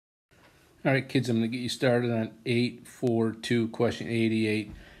All right, kids, I'm going to get you started on 842, question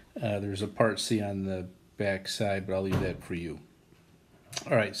 88. There's a part C on the back side, but I'll leave that for you.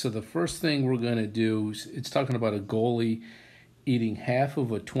 All right, so the first thing we're going to do, it's talking about a goalie eating half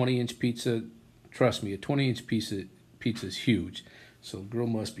of a 20-inch pizza. Trust me, a 20-inch pizza is huge, so the girl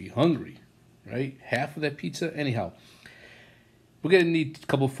must be hungry, right? Half of that pizza? Anyhow, we're going to need a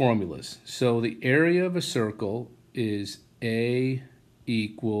couple formulas. So the area of a circle is A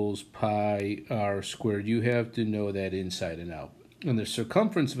equals pi r squared. You have to know that inside and out. And the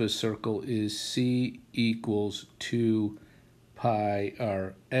circumference of a circle is C equals 2 pi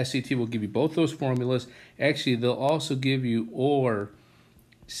r. SAT will give you both those formulas. Actually, they'll also give you or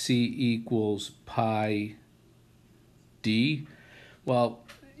C equals pi d. Well,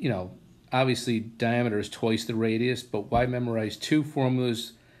 obviously diameter is twice the radius, but why memorize two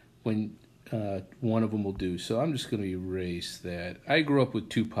formulas when one of them will do? So I'm just going to erase that. I grew up with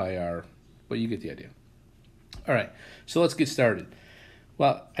 2 pi r, but you get the idea. All right, so let's get started.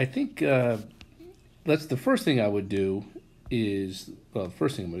 Well, I think the first thing I would do is, the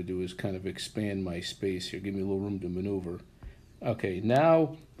first thing I'm going to do is kind of expand my space here, give me a little room to maneuver. Okay,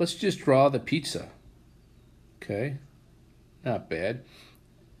 now let's just draw the pizza. Okay, not bad.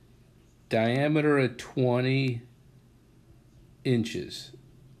 Diameter at 20 inches.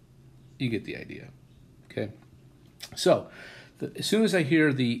 You get the idea. Okay, so as soon as I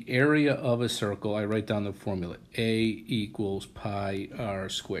hear the area of a circle, I write down the formula. A equals pi r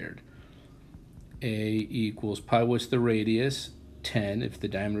squared. A equals pi, what's the radius? 10. If the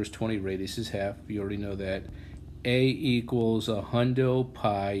diameter is 20, radius is half. You already know that. A equals 100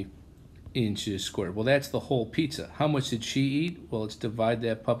 pi inches squared. Well, that's the whole pizza. How much did she eat? Well, let's divide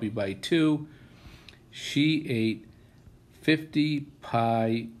that puppy by 2. She ate 50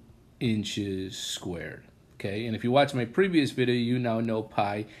 pi inches squared. Okay, and if you watch my previous video, you now know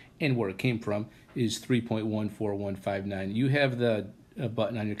pi and where it came from is 3.14159. You have the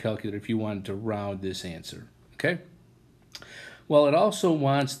button on your calculator if you wanted to round this answer. Okay, well, it also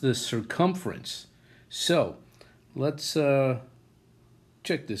wants the circumference. So let's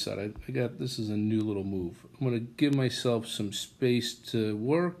check this out. This is a new little move. I'm going to give myself some space to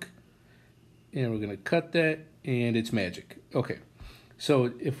work, and we're going to cut that, and it's magic. Okay,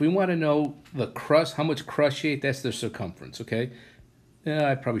 so if we want to know the crust, how much crust she ate, that's the circumference, okay?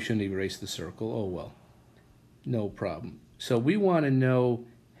 I probably shouldn't erase the circle. Oh, well, no problem. So we want to know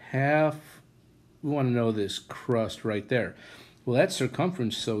this crust right there. Well, that's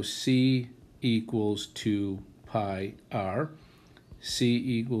circumference, so C equals 2 pi r. C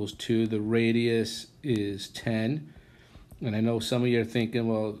equals 2. The radius is 10. And I know some of you are thinking,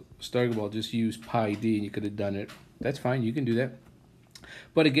 well, Starkball, just use pi d and you could have done it. That's fine, you can do that.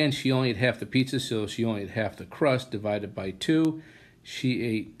 But again, she only ate half the pizza, so she only ate half the crust divided by 2. She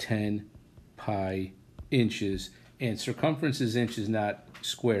ate 10 pi inches. And circumference is inches, not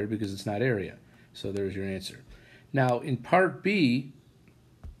squared, because it's not area. So there's your answer. Now, in part B,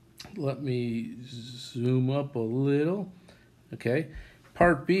 let me zoom up a little. Okay,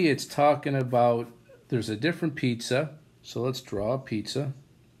 part B, it's talking about there's a different pizza. So let's draw a pizza.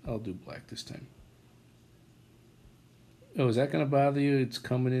 I'll do black this time. Oh, is that going to bother you? It's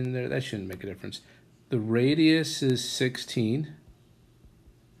coming in there. That shouldn't make a difference. The radius is 16.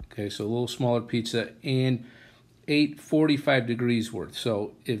 Okay, so a little smaller pizza and 845 degrees worth.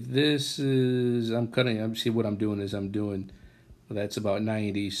 So if this is, see what I'm doing is well, that's about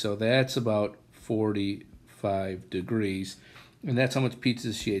 90. So that's about 45 degrees. And that's how much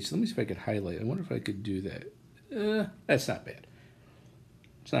pizza she ate. So let me see if I could highlight. I wonder if I could do that. That's not bad.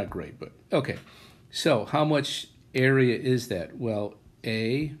 It's not great, but okay. So how much area is that? Well,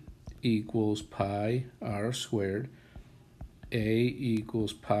 A equals pi r squared. A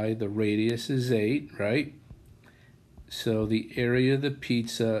equals pi, the radius is 8, right? So the area of the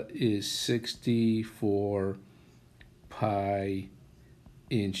pizza is 64 pi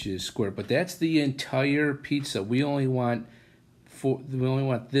inches squared. But that's the entire pizza. We only want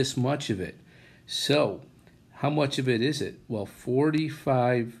this much of it. So how much of it is it? Well,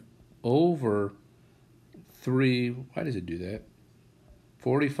 45 over 3, why does it do that?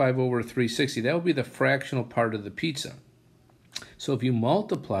 45 over 360, that would be the fractional part of the pizza. So if you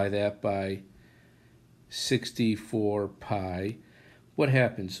multiply that by 64 pi, what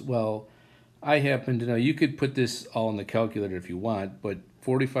happens? Well, I happen to know, you could put this all in the calculator if you want, but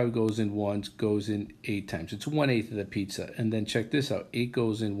 45 goes in once, goes in 8 times. It's 1/8 of the pizza. And then check this out, 8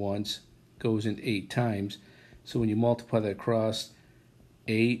 goes in once, goes in 8 times. So when you multiply that across,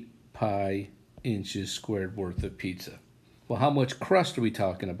 8 pi inches squared worth of pizza. Well, how much crust are we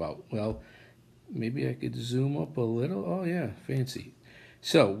talking about? Well, maybe I could zoom up a little. Oh, yeah, fancy.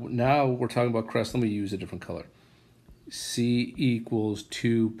 So now we're talking about crust. Let me use a different color. C equals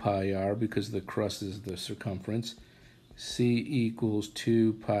 2 pi r because the crust is the circumference. C equals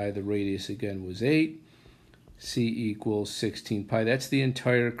 2 pi, the radius again was 8. C equals 16 pi. That's the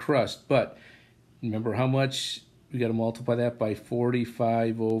entire crust. But remember how much? We got to multiply that by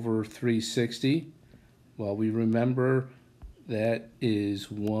 45 over 360. Well, we remember that is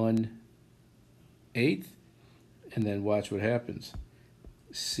 1/8. And then watch what happens.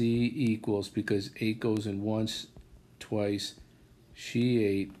 C equals, because 8 goes in once, twice, she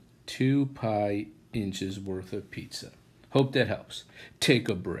ate 2 pi inches worth of pizza. Hope that helps. Take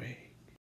a break.